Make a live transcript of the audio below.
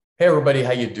Hey everybody,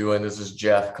 how you doing? This is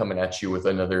Jeff coming at you with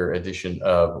another edition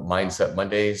of Mindset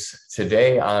Mondays.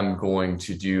 Today I'm going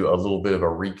to do a little bit of a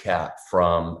recap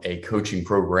from a coaching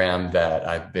program that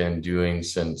I've been doing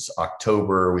since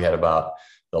October. We had about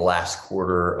the last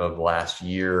quarter of last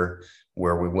year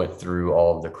where we went through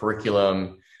all of the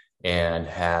curriculum and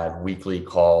had weekly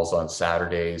calls on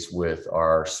Saturdays with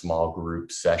our small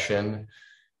group session.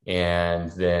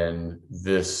 And then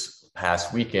this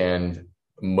past weekend,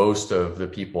 most of the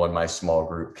people in my small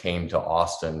group came to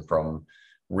Austin from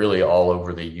really all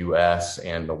over the US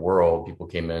and the world. People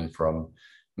came in from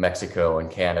Mexico and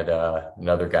Canada.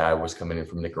 Another guy was coming in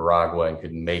from Nicaragua and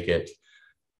couldn't make it.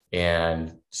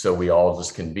 And so we all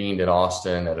just convened in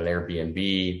Austin at an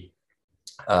Airbnb,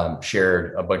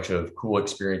 shared a bunch of cool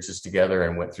experiences together,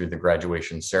 and went through the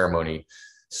graduation ceremony.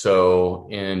 So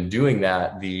in doing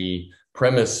that, the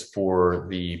premise for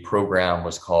the program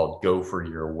was called Go for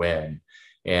Your Win.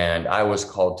 And I was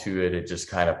called to it. It just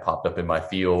kind of popped up in my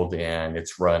field, and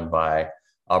it's run by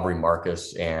Aubrey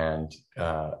Marcus and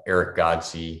Eric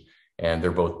Godsey, and they're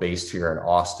both based here in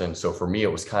Austin. So for me,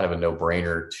 it was kind of a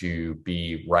no-brainer to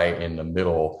be right in the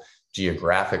middle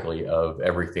geographically of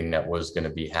everything that was going to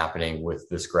be happening with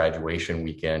this graduation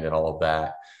weekend and all of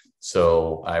that.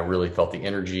 So I really felt the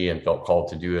energy and felt called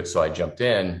to do it. So I jumped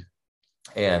in,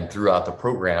 and throughout the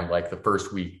program, like the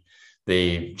first week,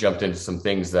 they jumped into some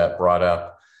things that brought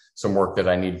up some work that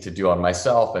I needed to do on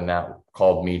myself. And that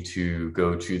called me to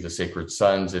go to the Sacred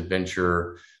Sons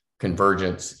Adventure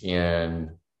Convergence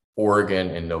in Oregon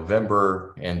in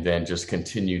November, and then just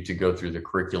continue to go through the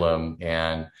curriculum.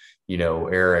 And,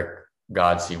 Eric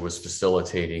Godsey was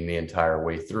facilitating the entire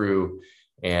way through.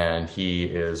 And he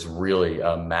is really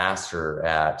a master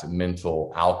at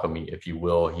mental alchemy, if you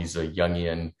will. He's a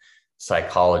Jungian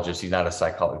psychologist. He's not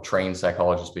a trained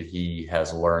psychologist, but he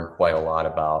has learned quite a lot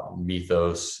about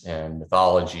mythos and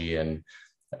mythology, and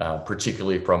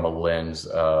particularly from a lens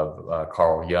of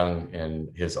Carl Jung and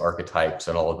his archetypes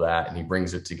and all of that. And he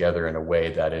brings it together in a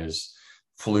way that is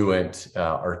fluent,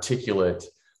 articulate,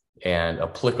 and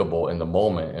applicable in the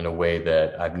moment in a way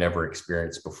that I've never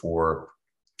experienced before.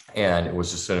 And it was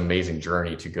just an amazing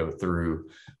journey to go through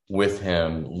with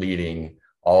him, leading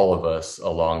all of us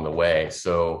along the way.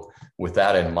 So with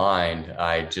that in mind,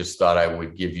 I just thought I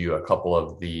would give you a couple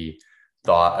of the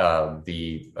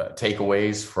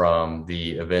takeaways from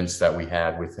the events that we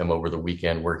had with him over the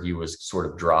weekend, where he was sort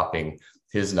of dropping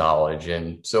his knowledge.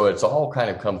 And so it's all kind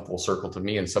of come full circle to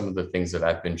me, and some of the things that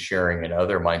I've been sharing in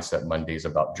other Mindset Mondays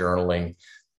about journaling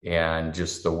and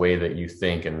just the way that you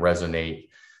think and resonate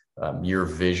your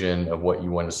vision of what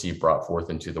you want to see brought forth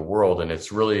into the world. And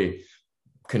it's really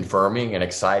confirming and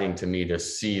exciting to me to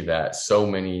see that so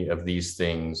many of these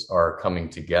things are coming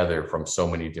together from so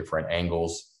many different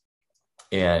angles.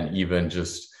 And even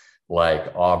just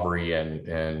like Aubrey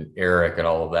and Eric and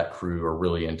all of that crew are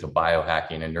really into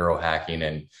biohacking and neurohacking,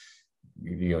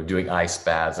 and doing ice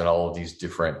baths and all of these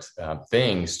different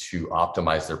things to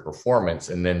optimize their performance.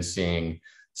 And then seeing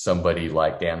somebody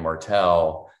like Dan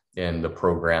Martell in the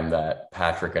program that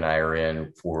Patrick and I are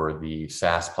in for the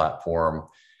SaaS platform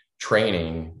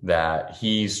training, that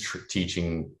he's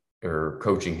teaching or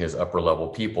coaching his upper level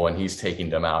people, and he's taking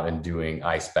them out and doing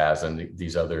ice baths and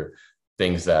these other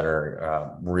things that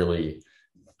are really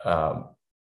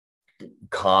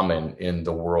common in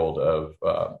the world of,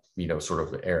 sort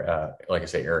of, like I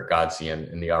say, Eric Godsey and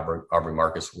in the Aubrey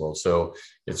Marcus world. So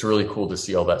it's really cool to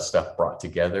see all that stuff brought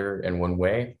together in one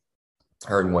way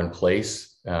or in one place.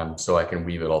 So I can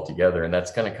weave it all together. And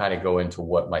that's going to kind of go into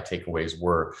what my takeaways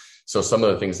were. So some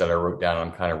of the things that I wrote down,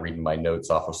 I'm kind of reading my notes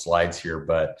off of slides here,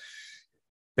 but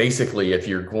basically, if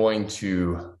you're going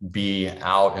to be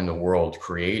out in the world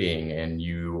creating, and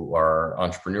you are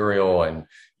entrepreneurial and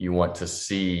you want to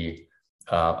see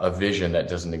a vision that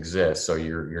doesn't exist, so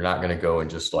you're not going to go and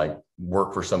just like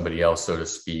work for somebody else, so to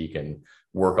speak, and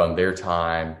work on their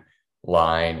time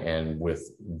line and with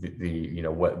the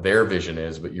what their vision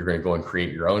is, but you're going to go and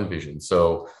create your own vision.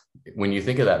 So when you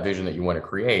think of that vision that you want to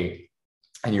create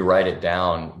and you write it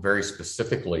down very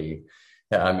specifically,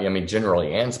 I mean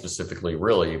generally and specifically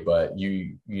really, but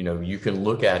you can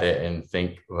look at it and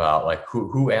think about like,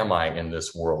 who am I in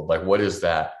this world? Like, what is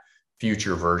that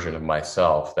future version of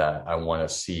myself that I want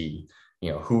to see?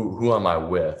 Who am I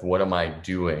with? What am I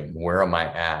doing? Where am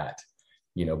I at?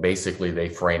 Basically they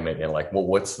frame it in like, well,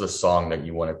 what's the song that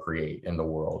you want to create in the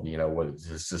world? What is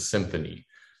this, a symphony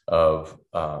of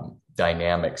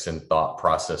dynamics and thought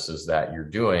processes that you're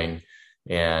doing?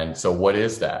 And so what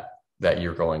is that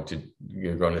you're going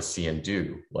to see and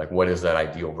do? Like, what is that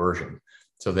ideal version?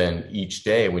 So then each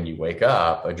day when you wake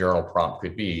up, a journal prompt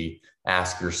could be,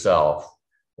 ask yourself,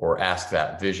 or ask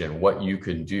that vision what you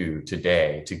can do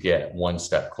today to get one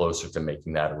step closer to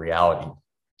making that a reality.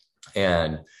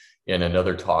 And in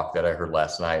another talk that I heard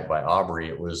last night by Aubrey,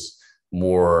 it was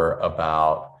more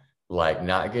about like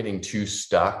not getting too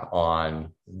stuck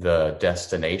on the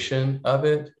destination of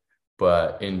it,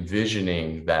 but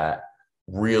envisioning that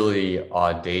really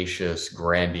audacious,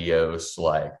 grandiose,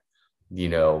 like,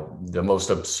 the most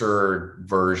absurd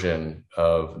version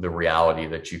of the reality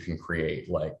that you can create.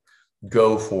 Like,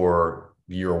 go for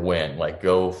your win, like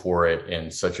go for it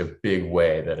in such a big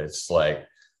way that it's like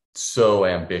so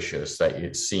ambitious that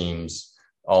it seems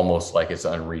almost like it's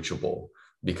unreachable,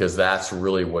 because that's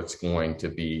really what's going to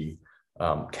be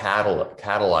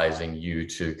catalyzing you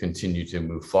to continue to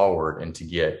move forward and to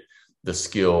get the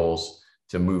skills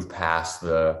to move past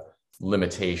the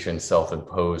limitation,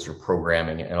 self-imposed, or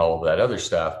programming and all of that other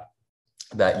stuff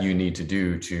that you need to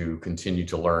do to continue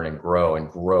to learn and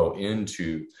grow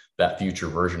into that future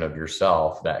version of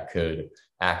yourself that could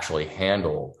actually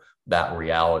handle that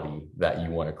reality that you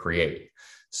want to create.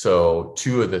 So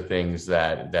two of the things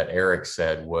that Eric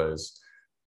said was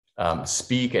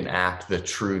speak and act the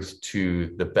truth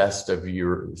to the best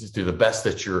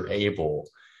that you're able.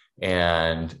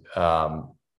 And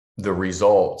the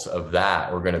results of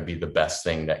that are going to be the best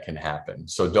thing that can happen.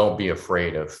 So don't be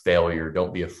afraid of failure.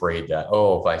 Don't be afraid that,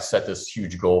 if I set this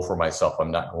huge goal for myself, I'm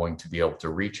not going to be able to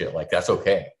reach it. Like, that's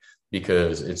okay,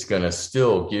 because it's going to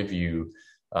still give you,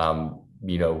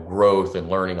 growth and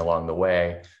learning along the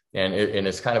way. And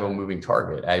it's kind of a moving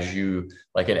target as you,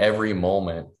 like, in every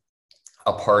moment,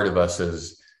 a part of us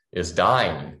is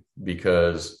dying,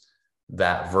 because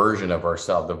that version of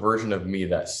ourselves, the version of me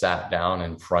that sat down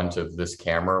in front of this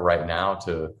camera right now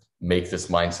to make this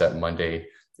Mindset Monday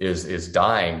is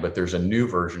dying, but there's a new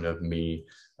version of me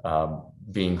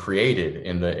being created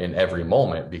in every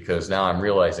moment, because now I'm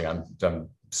realizing I'm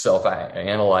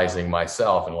self-analyzing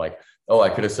myself and like, I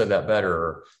could have said that better,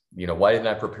 or, why didn't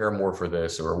I prepare more for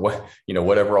this, or what,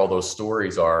 whatever all those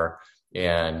stories are.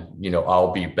 And,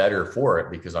 I'll be better for it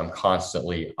because I'm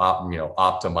constantly,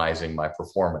 optimizing my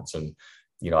performance. And,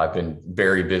 I've been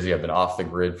very busy. I've been off the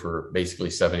grid for basically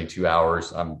 72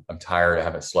 hours. I'm tired. I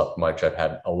haven't slept much. I've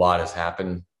had a lot has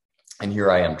happened. And here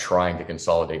I am trying to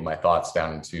consolidate my thoughts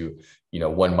down into,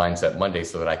 one Mindset Monday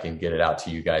so that I can get it out to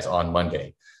you guys on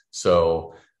Monday.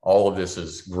 So all of this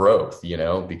is growth,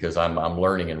 because I'm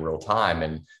learning in real time,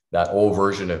 and that old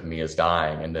version of me is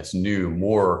dying, and this new,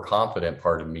 more confident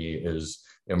part of me is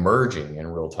emerging in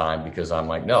real time, because I'm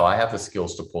like, no, I have the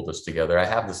skills to pull this together. I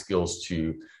have the skills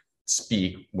to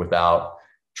speak without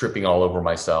tripping all over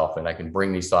myself, and I can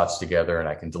bring these thoughts together, and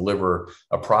I can deliver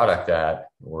a product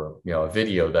or a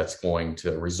video that's going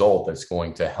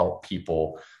to help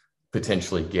people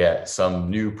potentially get some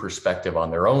new perspective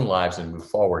on their own lives and move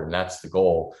forward. And that's the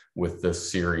goal with this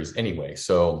series anyway.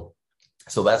 So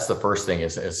that's the first thing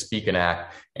is speak and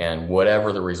act, and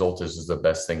whatever the result is the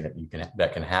best thing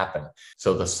that can happen.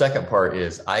 So the second part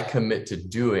is I commit to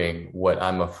doing what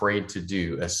I'm afraid to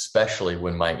do, especially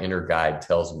when my inner guide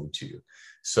tells me to.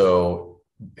 So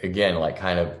again, like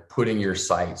kind of putting your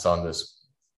sights on this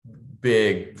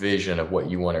big vision of what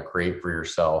you want to create for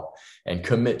yourself and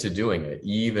commit to doing it,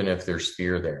 even if there's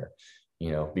fear there,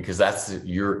 because that's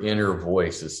your inner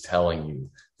voice is telling you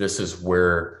this is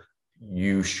where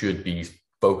you should be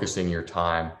focusing your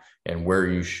time and where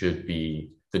you should be,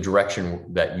 the direction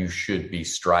that you should be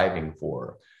striving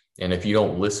for. And if you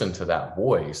don't listen to that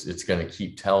voice, it's going to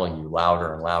keep telling you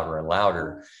louder and louder and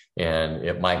louder. And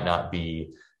it might not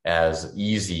be as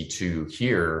easy to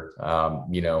hear.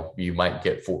 You might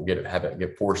have it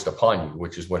get forced upon you,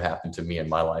 which is what happened to me in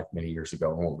my life many years ago.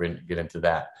 We won't get into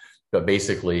that. But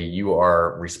basically, you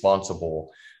are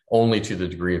responsible only to the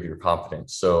degree of your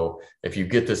confidence. So if you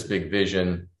get this big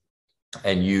vision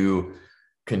and you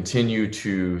continue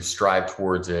to strive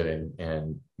towards it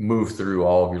and move through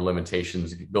all of your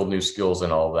limitations, build new skills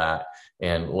and all of that,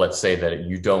 and let's say that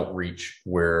you don't reach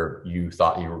where you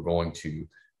thought you were going to,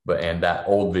 and that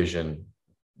old vision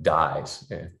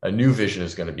dies, a new vision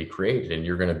is going to be created, and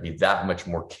you're going to be that much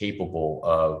more capable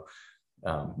of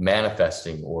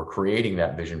manifesting or creating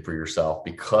that vision for yourself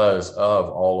because of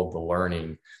all of the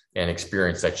learning and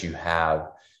experience that you have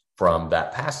from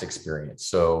that past experience.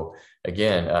 So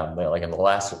again, like in the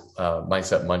last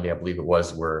Mindset Monday, I believe it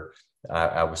was, where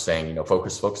I was saying,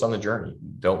 focus on the journey.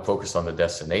 Don't focus on the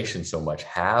destination so much.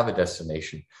 Have a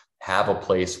destination, have a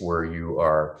place where you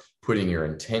are putting your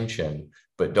intention,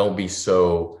 but don't be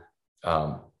so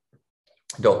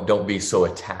don't be so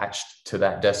attached to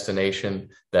that destination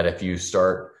that if you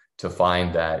start to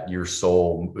find that your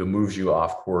soul moves you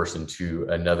off course into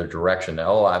another direction. That,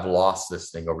 oh, I've lost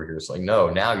this thing over here. It's like, no,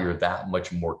 now you're that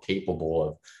much more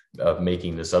capable of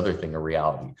making this other thing a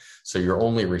reality. So you're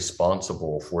only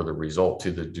responsible for the result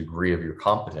to the degree of your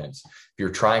competence. If you're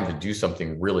trying to do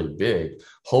something really big,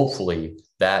 hopefully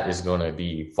that is going to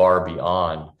be far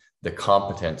beyond the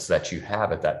competence that you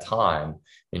have at that time.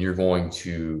 And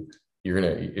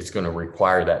it's going to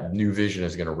require, that new vision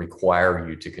is going to require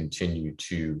you to continue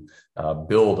to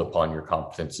build upon your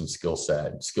competence and skill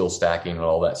set. Skill stacking and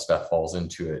all that stuff falls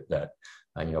into it that,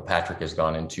 Patrick has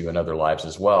gone into in other lives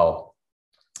as well.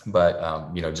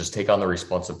 But, just take on the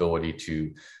responsibility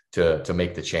to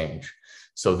make the change.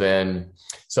 So then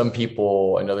some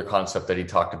people, another concept that he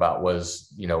talked about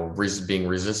was, being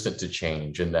resistant to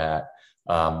change, and that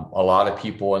a lot of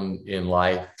people in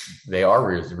life, they are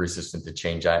resistant to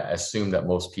change. I assume that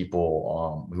most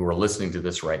people who are listening to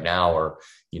this right now are,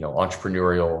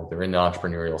 entrepreneurial. They're in the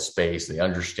entrepreneurial space. They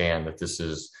understand that this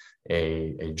is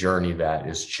a journey that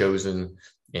is chosen,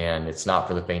 and it's not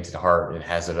for the faint of heart. It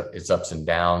has its ups and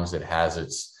downs. It has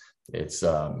its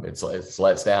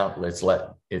letdowns,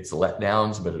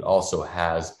 but it also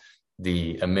has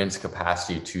the immense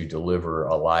capacity to deliver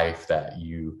a life that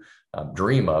you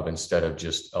dream of, instead of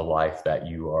just a life that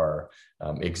you are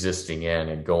existing in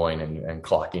and going and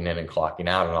clocking in and clocking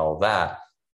out and all of that.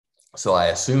 So I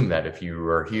assume that if you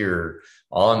are here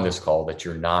on this call, that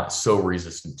you're not so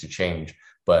resistant to change.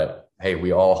 But hey,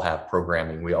 we all have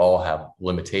programming, we all have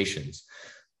limitations.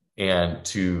 And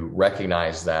to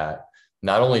recognize that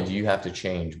not only do you have to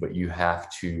change, but you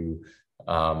have to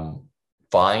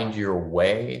find your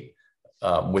way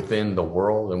within the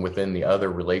world and within the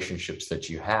other relationships that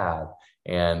you have,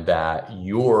 and that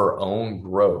your own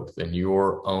growth and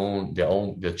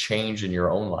the change in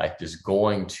your own life is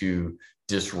going to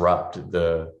disrupt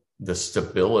the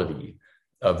other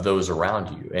of those around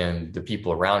you, and the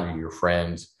people around you, your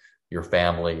friends, your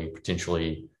family,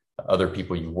 potentially other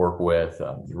people you work with,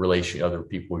 other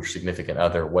people, your significant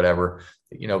other, whatever.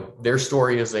 Their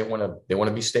story is they want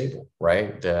to be stable,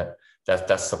 right?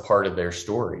 That's the part of their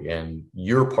story, and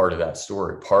you're part of that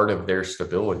story. Part of their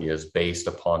stability is based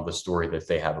upon the story that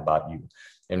they have about you.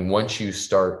 And once you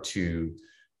start to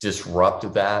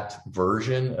disrupt that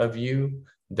version of you,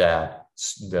 that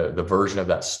the version of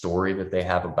that story that they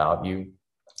have about you,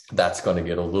 that's going to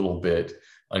get a little bit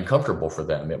uncomfortable for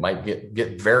them. It might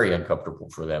get very uncomfortable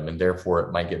for them, and therefore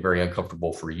it might get very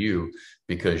uncomfortable for you,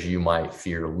 because you might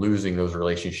fear losing those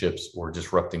relationships or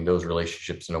disrupting those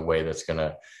relationships in a way that's going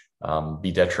to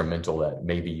be detrimental, that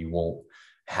maybe you won't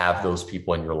have those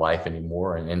people in your life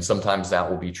anymore. And sometimes that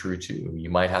will be true too. You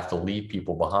might have to leave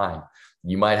people behind.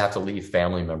 You might have to leave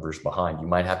family members behind. You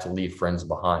might have to leave friends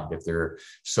behind if they're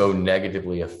so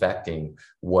negatively affecting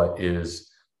what is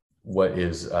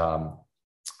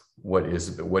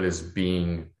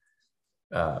being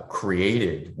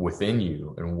created within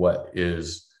you, and what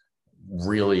is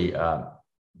really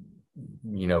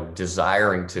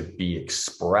desiring to be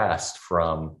expressed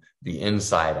from the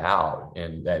inside out.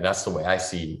 And that's the way I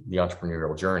see the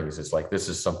entrepreneurial journeys. It's like, this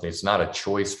is something, it's not a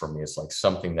choice for me. It's like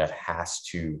something that has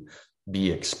to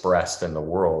be expressed in the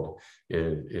world.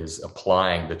 Is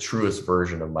applying the truest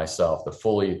version of myself,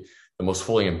 the most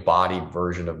fully embodied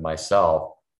version of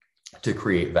myself, to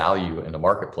create value in the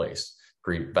marketplace,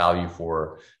 create value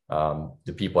for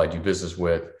the people I do business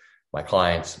with, my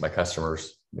clients, my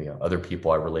customers, other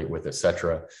people I relate with,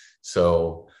 etc.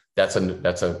 So it's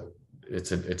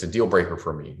a deal breaker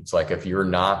for me. It's like, if you're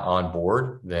not on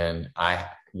board, then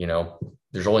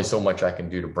there's only so much I can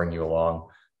do to bring you along,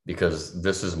 because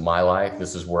this is my life.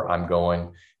 This is where I'm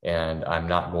going, and I'm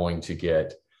not going to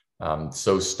get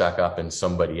so stuck up in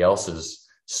somebody else's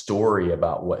story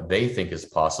about what they think is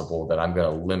possible that I'm going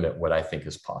to limit what I think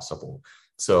is possible.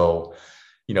 So,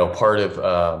 part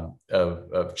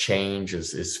of change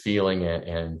is feeling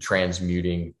and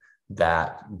transmuting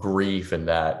that grief and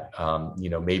that,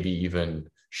 maybe even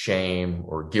shame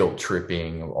or guilt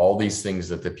tripping, all these things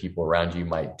that the people around you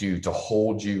might do to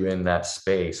hold you in that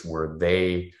space where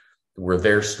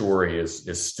their story is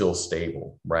still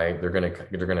stable, right? They're going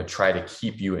to try to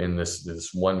keep you in this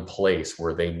one place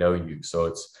where they know you. So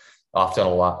it's often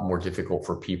a lot more difficult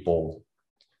for people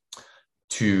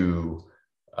to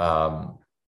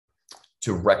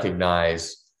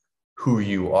recognize who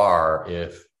you are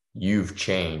if you've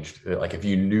changed. Like, if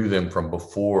you knew them from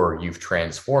before, you've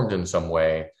transformed in some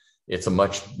way, it's a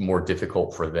much more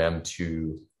difficult for them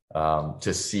to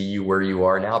see you where you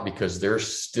are now, because they're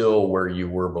still where you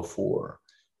were before.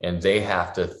 And they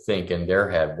have to think in their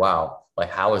head, wow, like,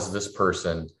 how is this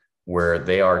person where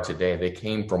they are today? They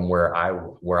came from where I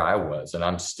was, and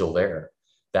I'm still there.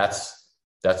 that's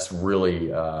really,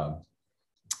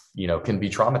 can be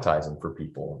traumatizing for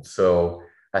people. So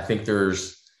I think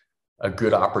there's a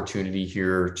good opportunity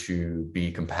here to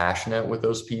be compassionate with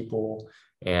those people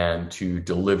and to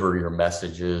deliver your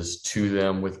messages to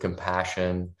them with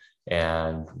compassion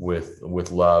and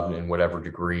with love in whatever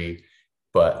degree,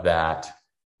 but that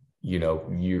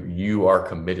you are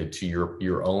committed to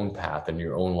your own path and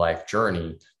your own life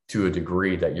journey to a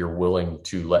degree that you're willing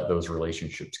to let those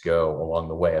relationships go along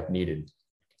the way if needed.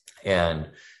 And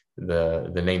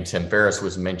the name Tim Ferriss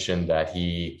was mentioned, that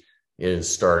he is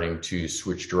starting to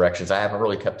switch directions. I haven't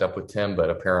really kept up with Tim, but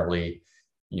apparently,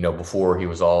 before he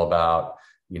was all about,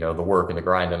 the work and the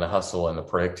grind and the hustle and the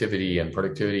productivity,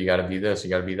 you got to be this, you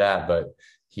got to be that. But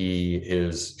he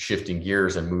is shifting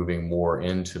gears and moving more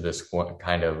into this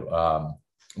kind of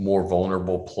more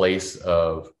vulnerable place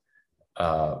of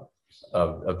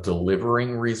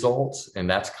delivering results. And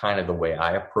that's kind of the way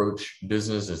I approach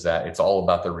business, is that it's all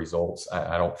about the results.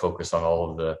 I don't focus on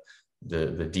all of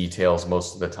the details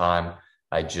most of the time.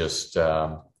 I just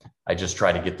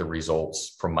try to get the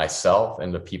results from myself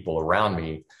and the people around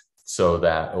me, so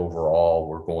that overall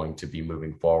we're going to be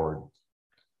moving forward.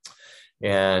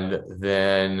 And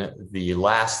then the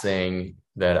last thing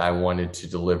that I wanted to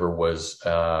deliver was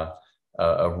a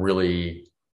really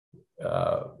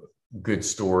good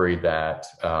story that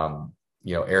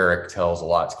Eric tells a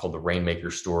lot. It's called the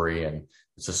Rainmaker story, and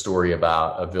it's a story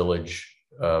about a village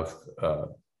of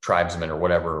tribesmen or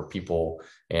whatever people,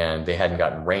 and they hadn't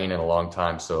gotten rain in a long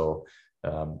time. So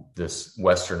this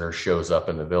Westerner shows up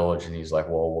in the village, and he's like,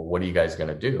 "Well, what are you guys going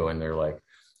to do?" And they're like,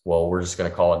 "Well, we're just going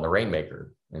to call in the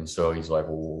Rainmaker." And so he's like,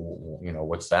 "Well,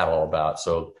 what's that all about?"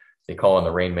 So they call in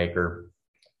the Rainmaker,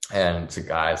 and it's a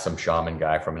guy, some shaman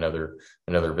guy from another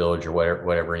village or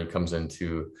whatever. And he comes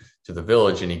into the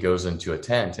village, and he goes into a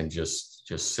tent and just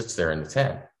sits there in the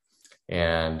tent.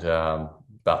 And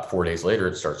about 4 days later,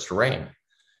 it starts to rain.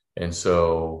 And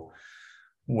so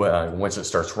once it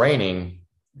starts raining,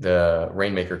 the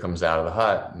Rainmaker comes out of the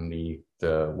hut, and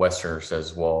the Westerner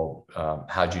says, "Well,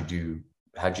 how did you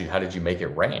make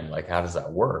it rain? Like, how does that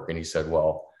work?" And he said,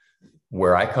 "Well,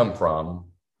 where I come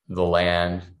from, the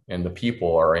land and the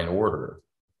people are in order.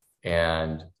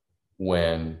 And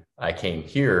when I came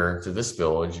here to this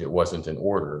village, it wasn't in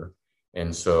order.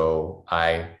 And so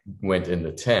I went in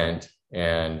the tent,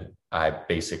 and I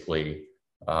basically,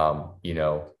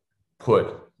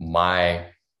 put my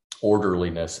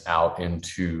orderliness out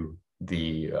into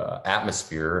the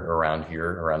atmosphere around here,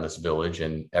 around this village,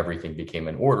 and everything became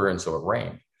in order. And so it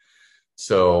rained."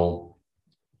 So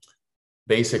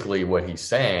basically what he's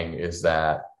saying is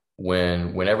that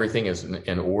when everything is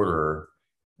in order,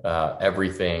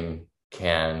 everything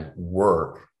can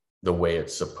work the way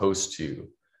it's supposed to.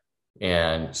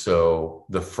 And so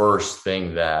the first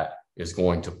thing that is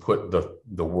going to put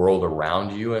the world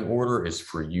around you in order is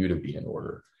for you to be in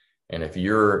order. And if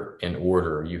you're in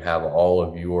order, you have all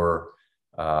of your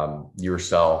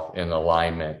yourself in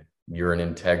alignment, you're in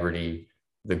integrity,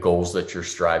 the goals that you're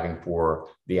striving for,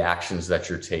 the actions that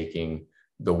you're taking,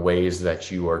 the ways that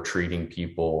you are treating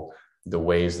people, the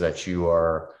ways that you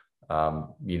are,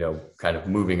 kind of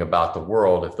moving about the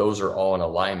world. If those are all in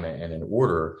alignment and in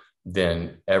order,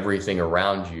 then everything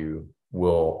around you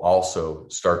will also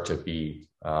start to be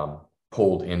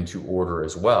pulled into order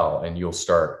as well. And you'll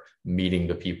start meeting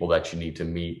the people that you need to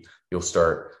meet. You'll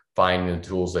start finding the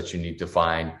tools that you need to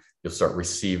find. You'll start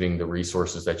receiving the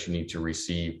resources that you need to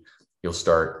receive. You'll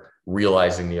start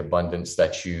realizing the abundance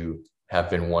that you have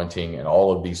been wanting, and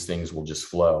all of these things will just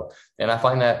flow. And I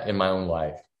find that in my own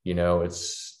life.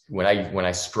 It's when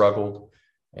I struggled,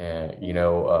 and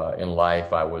in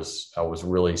life, I was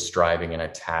really striving and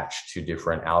attached to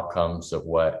different outcomes of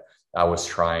what I was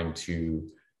trying to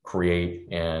create,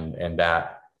 and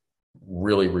that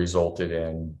really resulted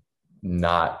in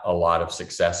not a lot of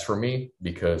success for me,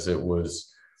 because it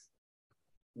was,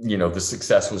 the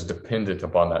success was dependent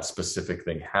upon that specific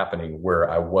thing happening, where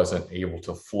I wasn't able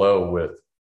to flow with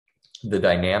the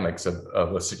dynamics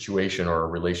of a situation or a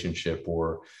relationship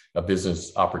or a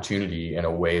business opportunity in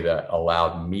a way that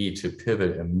allowed me to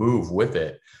pivot and move with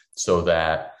it, so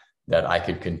that I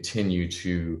could continue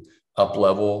to up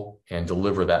level and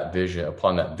deliver that vision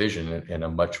upon that vision in a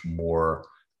much more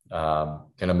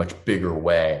in a much bigger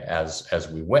way as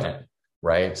we went.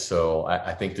 Right. So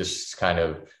I think this kind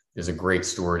of is a great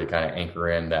story to kind of anchor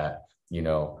in that,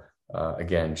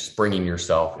 again, just bringing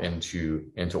yourself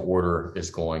into order is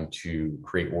going to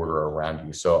create order around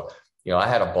you. So, I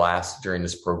had a blast during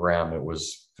this program. It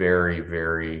was very,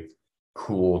 very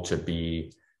cool to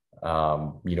be,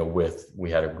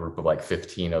 we had a group of like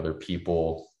 15 other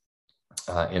people,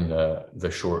 in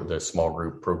the small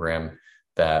group program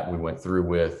that we went through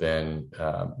with, and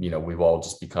we've all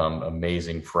just become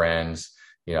amazing friends.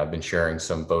 I've been sharing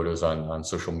some photos on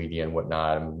social media and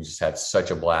whatnot, and we just had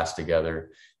such a blast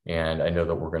together. And I know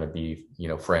that we're going to be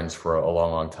friends for a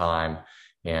long, long time.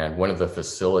 And one of the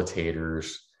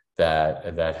facilitators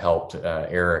that helped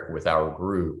Eric with our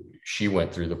group, she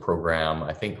went through the program,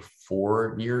 I think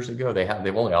 4 years ago.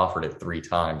 They've only offered it 3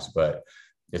 times, but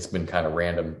it's been kind of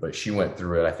random. But she went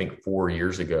through it, I think 4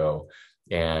 years ago,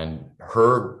 and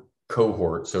her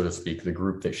cohort, so to speak, the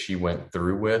group that she went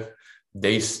through with,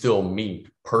 they still meet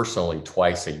personally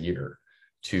twice a year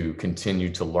to continue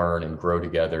to learn and grow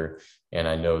together. And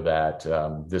I know that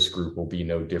this group will be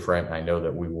no different. I know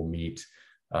that we will meet,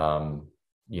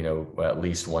 at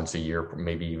least once a year,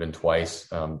 maybe even twice,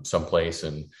 someplace,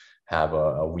 and have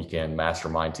a weekend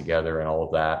mastermind together and all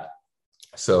of that.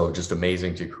 So just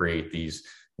amazing to create these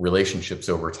relationships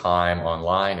over time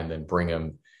online, and then bring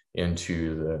them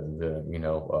into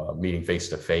the meeting face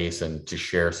to face, and to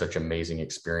share such amazing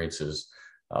experiences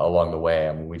along the way.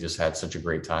 I mean, we just had such a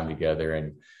great time together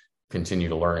and continue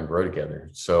to learn and grow together.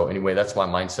 So anyway, that's my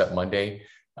Mindset Monday.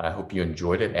 I hope you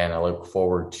enjoyed it, and I look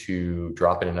forward to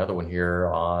dropping another one here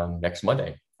on next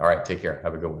Monday. All right, take care.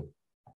 Have a good one.